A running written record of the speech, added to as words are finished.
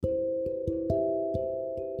Extra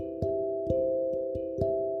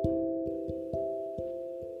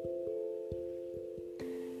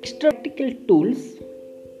practical tools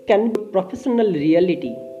can be professional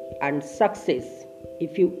reality and success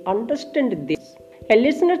if you understand this. Hey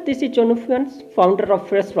listeners, this is John Fuans, founder of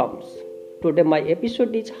Fresh Realms. Today my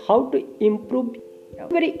episode is how to improve,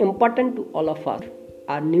 very important to all of us,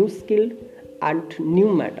 a new skill and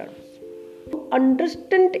new matters. To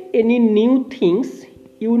understand any new things,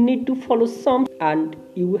 you need to follow some and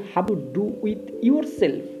you have to do with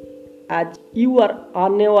yourself as you are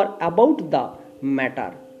unaware about the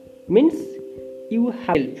matter. Means you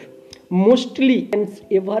have mostly ends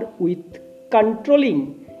ever with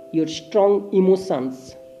controlling your strong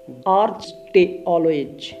emotions or stay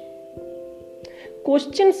always.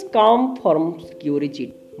 Questions come from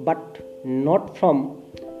curiosity but not from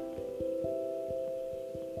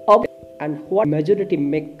and what majority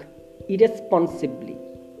make irresponsibly.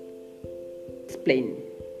 Explain.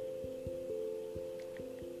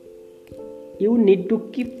 You need to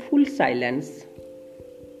keep full silence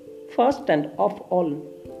first and of all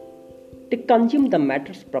to consume the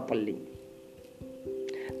matters properly.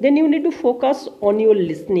 Then you need to focus on your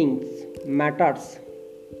listening matters,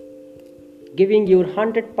 giving your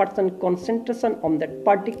 100% concentration on that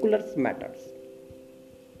particular matters.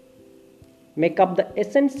 Make up the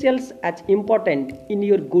essentials as important in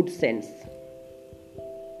your good sense.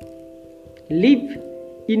 Live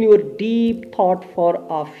in your deep thought for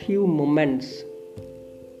a few moments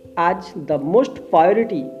as the most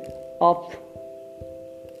priority of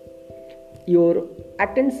your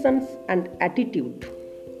attentions and attitude.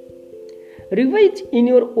 Revise in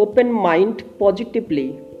your open mind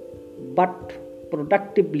positively but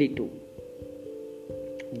productively too.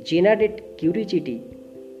 Generate curiosity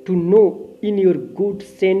to know in your good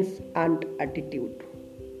sense and attitude.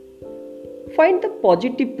 Find the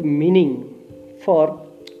positive meaning for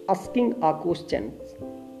asking a question.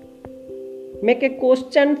 Make a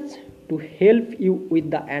question to help you with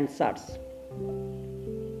the answers.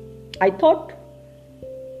 I thought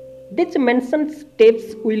these mentioned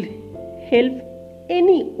steps will help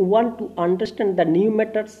anyone to understand the new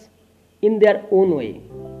matters in their own way.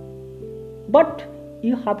 But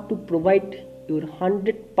you have to provide your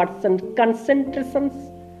 100% concentration,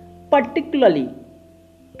 particularly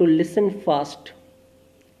to listen first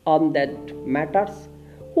on that matters,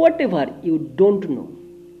 whatever you don't know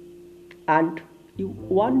and you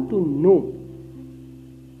want to know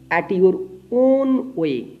at your own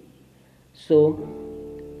way. So,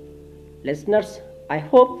 listeners, I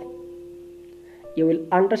hope you will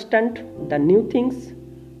understand the new things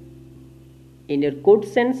in your good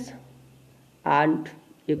sense and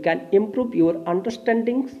you can improve your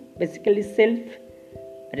understandings, basically self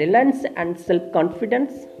reliance and self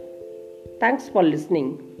confidence. Thanks for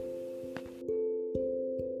listening.